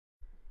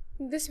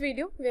In this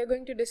video, we are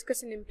going to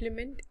discuss and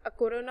implement a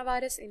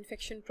coronavirus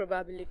infection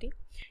probability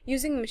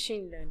using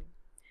machine learning.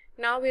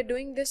 Now we are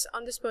doing this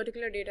on this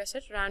particular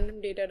dataset,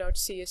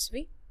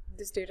 randomdata.csv.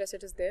 This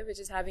dataset is there,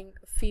 which is having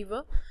a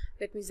fever,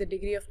 that means the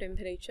degree of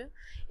temperature,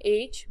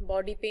 age,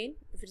 body pain,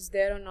 if it is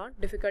there or not,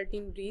 difficulty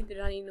in breathe,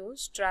 runny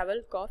nose,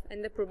 travel, cough,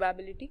 and the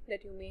probability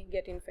that you may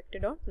get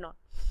infected or not.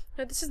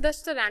 Now this is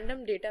just the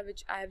random data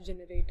which I have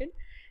generated.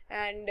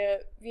 And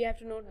we have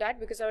to note that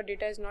because our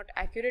data is not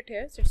accurate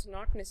here, so it's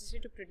not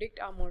necessary to predict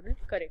our model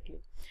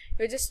correctly.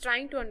 We're just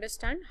trying to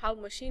understand how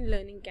machine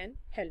learning can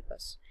help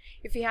us.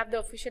 If we have the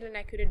official and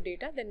accurate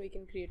data, then we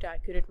can create an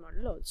accurate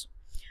model also.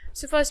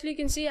 So firstly, you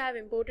can see I have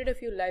imported a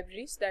few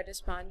libraries, that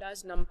is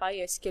pandas,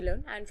 numpy,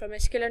 sklearn, and from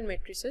sklearn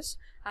matrices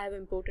I have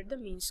imported the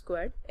mean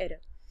squared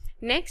error.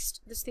 Next,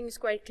 this thing is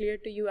quite clear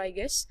to you, I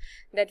guess,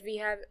 that we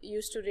have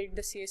used to read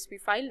the CSV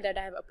file that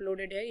I have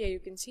uploaded here. Here you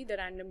can see the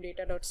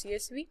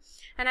randomdata.csv,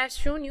 and I have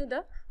shown you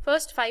the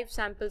first 5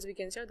 samples, we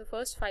can say, or the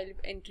first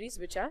 5 entries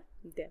which are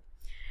there.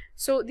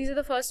 So these are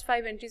the first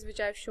 5 entries which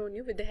I have shown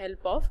you with the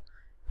help of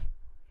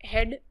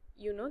head,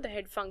 the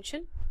head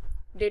function,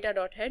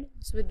 data.head.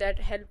 So with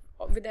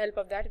the help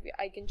of that,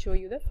 I can show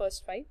you the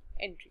first 5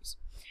 entries.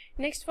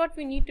 Next, what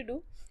we need to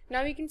do,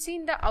 now we can see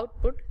in the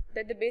output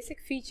that the basic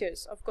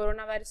features of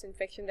coronavirus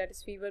infection, that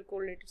is fever,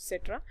 cold,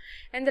 etc.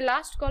 And the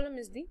last column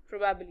is the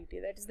probability,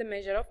 that is the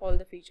measure of all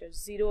the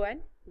features, 0 and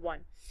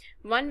 1.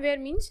 1 where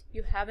means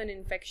you have an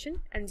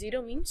infection, and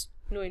 0 means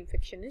no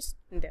infection is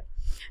there.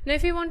 Now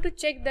if you want to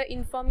check the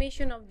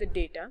information of the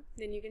data,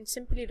 then you can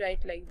simply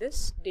write like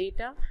this,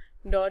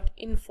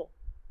 data.info.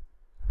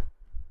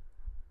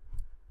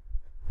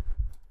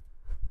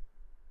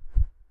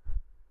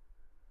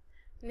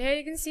 And here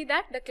you can see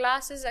that the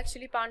class is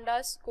actually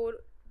pandas core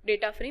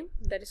data frame.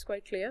 That is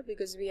quite clear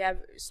because we have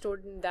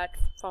stored in that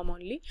form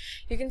only.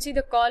 You can see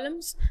the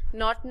columns,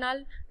 not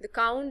null, the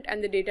count,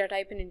 and the data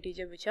type and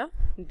integer which are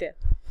there.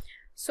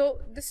 So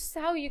this is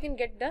how you can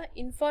get the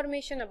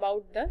information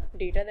about the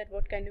data, that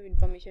what kind of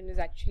information is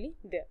actually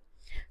there.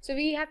 So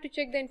we have to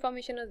check the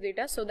information of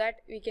data so that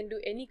we can do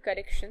any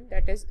correction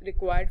that is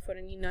required for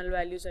any null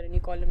values or any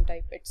column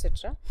type,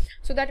 etc.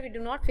 so that we do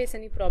not face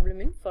any problem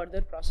in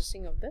further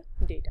processing of the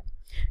data.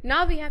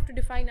 Now we have to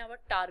define our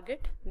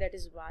target, that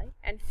is y,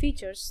 and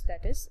features,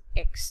 that is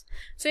x.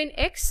 So in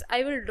x,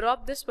 I will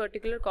drop this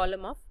particular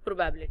column of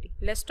probability.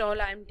 Rest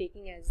all I am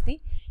taking as the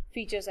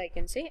features, I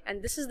can say,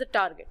 and this is the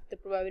target, the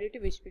probability,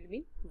 which will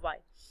be y.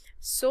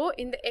 So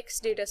in the x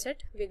data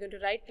set, we are going to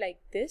write like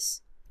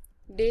this,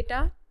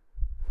 data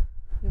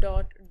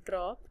dot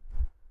drop,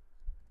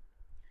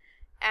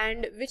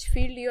 and which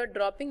field you are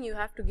dropping, you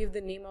have to give the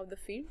name of the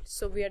field.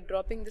 So we are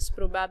dropping this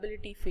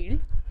probability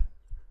field.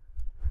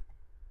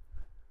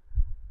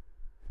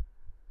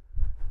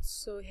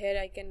 So here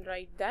I can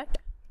write that,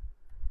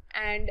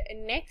 and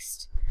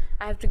next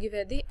I have to give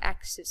her the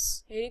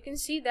axis. Here you can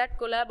see that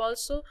Colab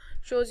also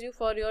shows you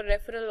for your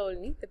referral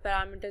only the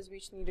parameters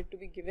which needed to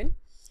be given,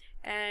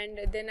 and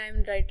then I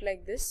will write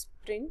like this,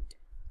 print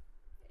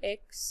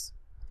x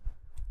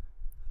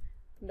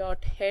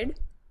dot head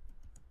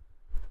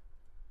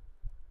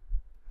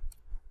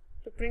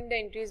to print the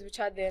entries which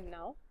are there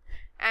now,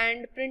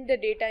 and print the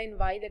data in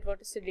y, that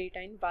what is the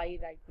data in y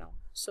right now.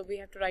 So we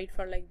have to write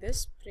for like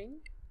this,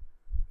 print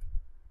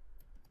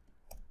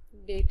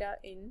data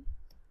in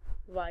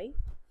y,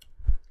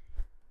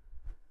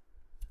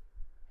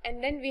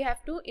 and then we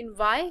have to in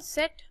y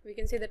set, we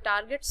can say the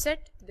target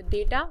set, the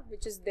data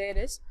which is there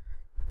is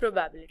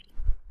probability.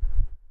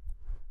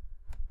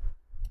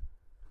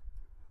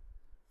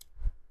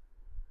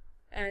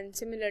 And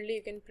similarly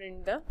you can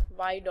print the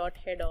y dot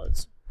head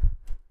also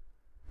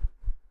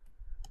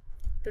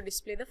to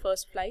display the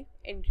first 5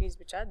 entries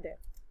which are there.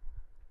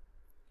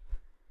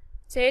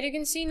 So here you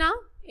can see now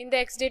in the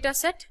x data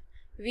set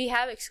we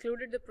have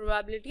excluded the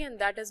probability, and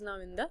that is now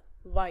in the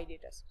y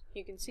data set.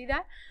 You can see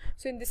that.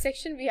 So in this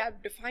section we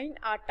have defined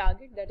our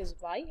target, that is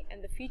y,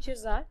 and the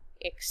features are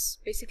x.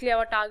 Basically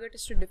our target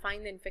is to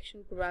define the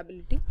infection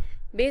probability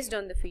based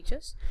on the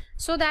features,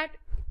 so that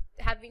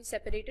have been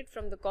separated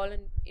from the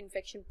column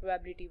infection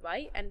probability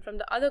y and from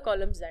the other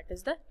columns, that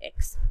is the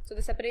x. So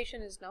the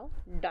separation is now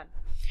done.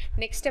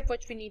 Next step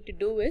what we need to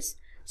do is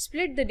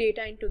split the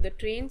data into the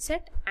train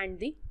set and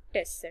the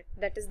test set,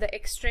 that is the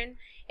x train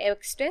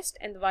x test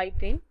and the y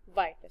train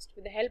y test.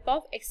 With the help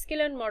of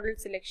sklearn model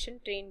selection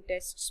train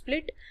test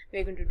split, we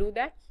are going to do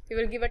that. We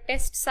will give a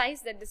test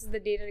size, that this is the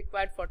data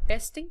required for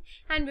testing,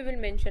 and we will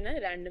mention a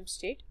random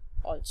state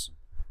also.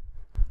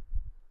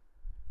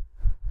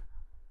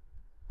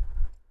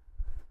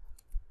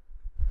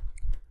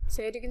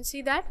 So here you can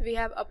see that we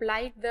have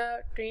applied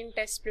the train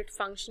test split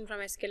function from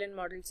sklearn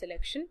model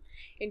selection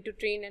into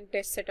train and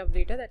test set of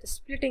data, that is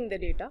splitting the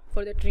data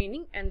for the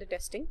training and the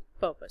testing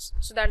purpose.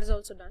 So that is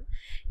also done.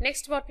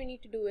 Next what we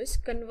need to do is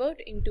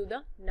convert into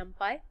the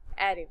numpy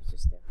array which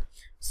is there.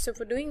 So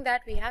for doing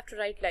that we have to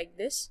write like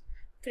this,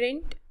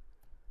 print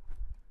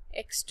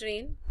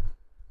xtrain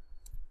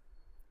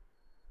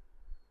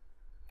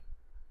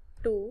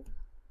to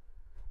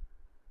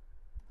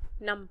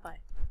numpy.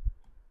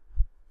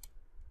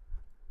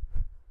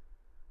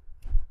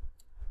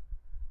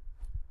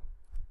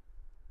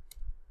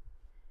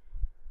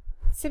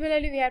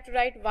 Similarly, we have to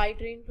write y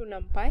train to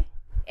numpy,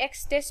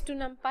 x test to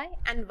numpy,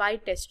 and y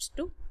tests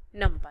to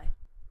numpy.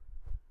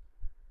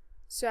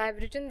 So I have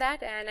written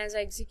that, and as I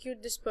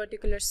execute this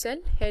particular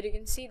cell, here you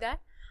can see that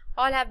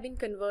all have been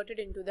converted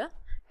into the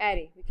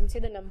array. We can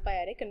say the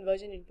numpy array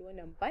conversion into a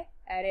numpy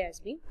array has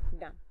been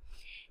done.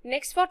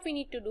 Next, what we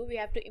need to do, we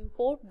have to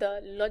import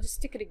the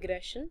logistic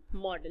regression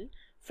model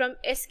from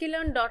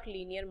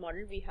sklearn.linear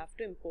model. We have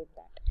to import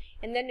that,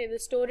 and then we will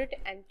store it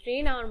and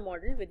train our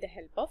model with the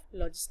help of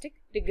logistic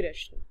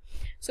regression.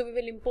 So we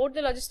will import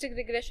the logistic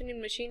regression in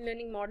machine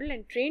learning model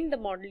and train the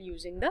model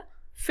using the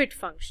fit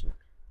function.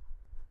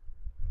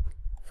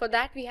 For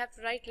that, we have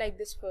to write like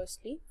this.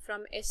 Firstly,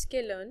 from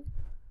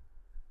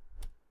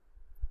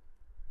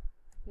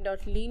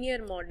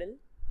sklearn.linear model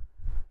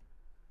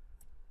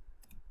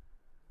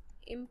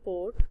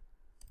import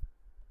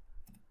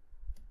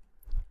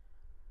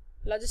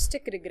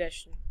logistic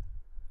regression,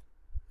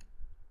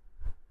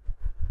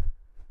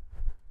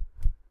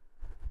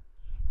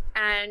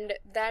 and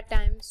that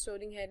I am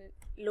storing here,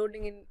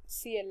 loading in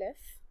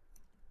CLF.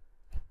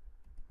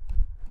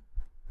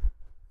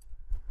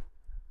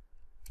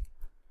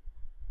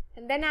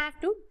 And then I have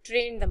to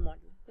train the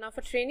model. Now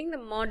for training the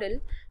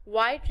model,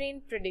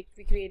 yTrain predict,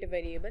 we create a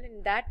variable,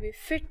 and that we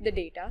fit the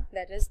data,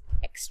 that is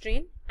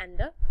xtrain and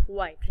the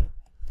yTrain.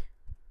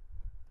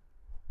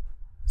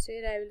 So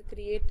here I will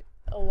create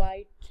a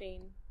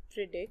yTrain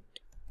predict,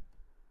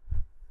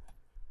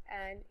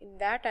 and in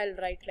that I'll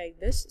write like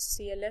this,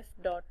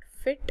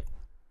 clf.fit,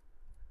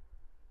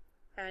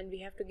 and we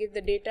have to give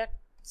the data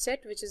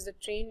set, which is the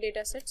train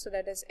data set, so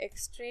that is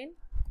xtrain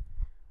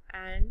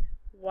and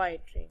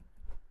yTrain.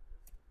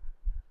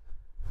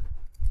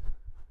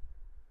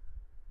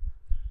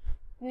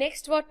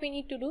 Next, what we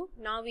need to do,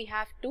 now we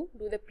have to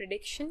do the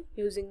prediction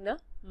using the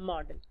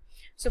model.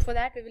 So for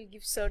that, we will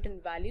give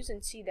certain values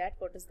and see that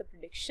what is the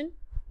prediction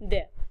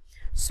there.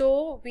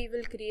 So we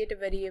will create a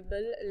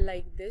variable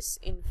like this,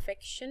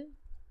 infection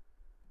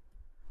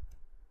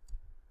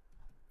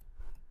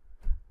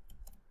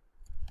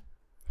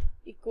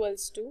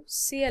equals to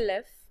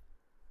CLF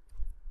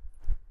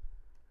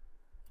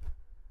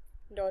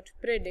dot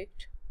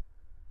predict,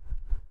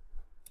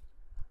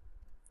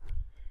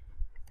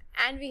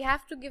 and we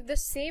have to give the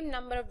same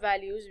number of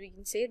values, we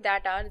can say,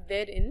 that are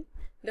there in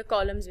the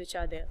columns which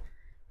are there.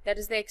 That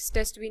is the X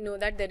test. We know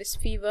that there is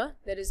fever,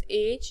 there is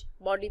age,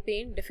 body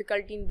pain,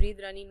 difficulty in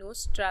breathe, runny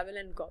nose, travel,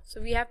 and cough. So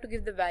we have to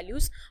give the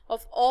values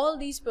of all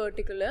these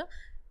particular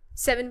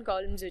 7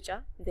 columns which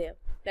are there.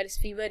 That is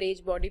fever,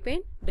 age, body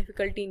pain,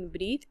 difficulty in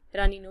breathe,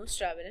 runny nose,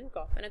 travel, and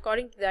cough. And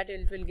according to that,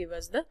 it will give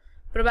us the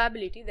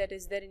probability, that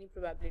is there any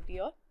probability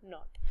or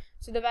not.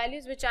 So the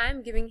values which I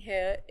am giving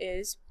here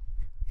is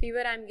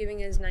fever I am giving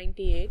is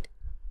 98,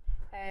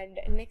 and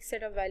next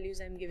set of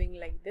values I am giving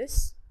like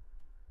this.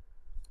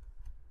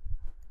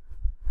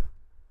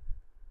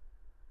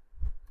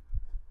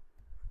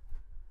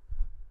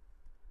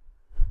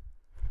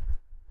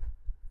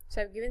 So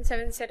I have given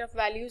 7 set of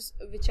values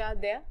which are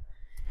there,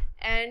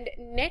 and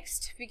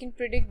next we can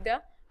predict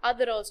the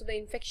other also. The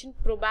infection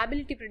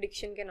probability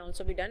prediction can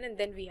also be done, and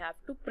then we have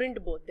to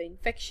print both the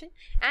infection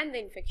and the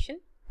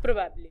infection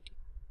probability.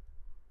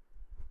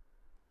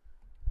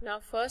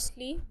 Now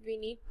firstly we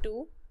need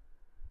to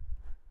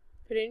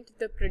print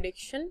the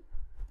prediction,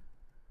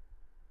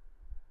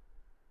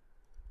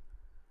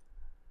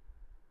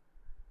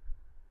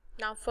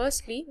 now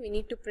firstly we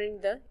need to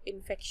print the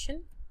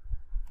infection,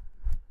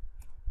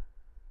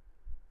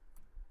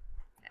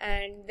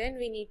 and then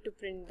we need to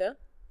print the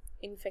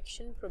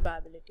infection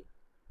probability.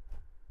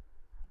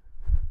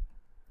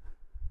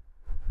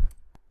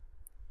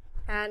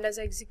 And as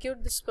I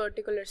execute this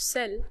particular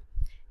cell,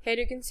 here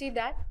you can see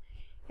that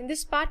in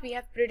this part we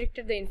have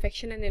predicted the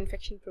infection and the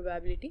infection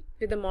probability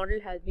with the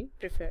model has been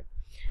preferred.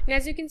 And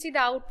as you can see, the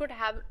output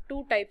have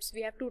two types.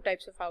 We have two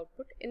types of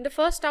output. In the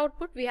first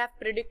output we have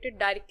predicted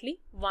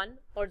directly 1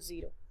 or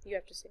 0, you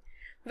have to say.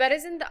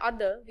 Whereas in the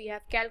other we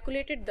have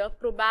calculated the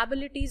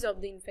probabilities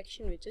of the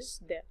infection which is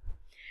there.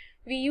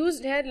 We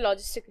used here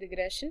logistic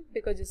regression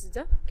because this is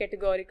the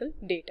categorical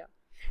data.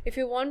 If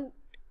you want,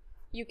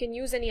 you can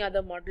use any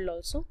other model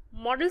also.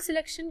 Model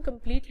selection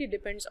completely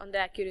depends on the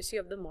accuracy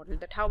of the model,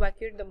 that how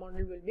accurate the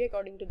model will be.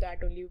 According to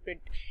that only you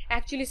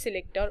actually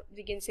select, or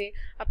we can say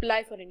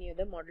apply for any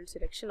other model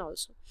selection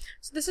also.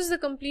 So this is the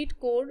complete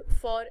code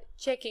for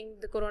checking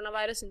the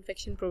coronavirus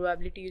infection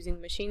probability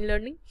using machine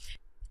learning,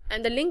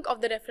 and the link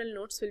of the referral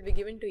notes will be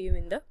given to you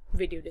in the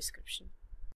video description.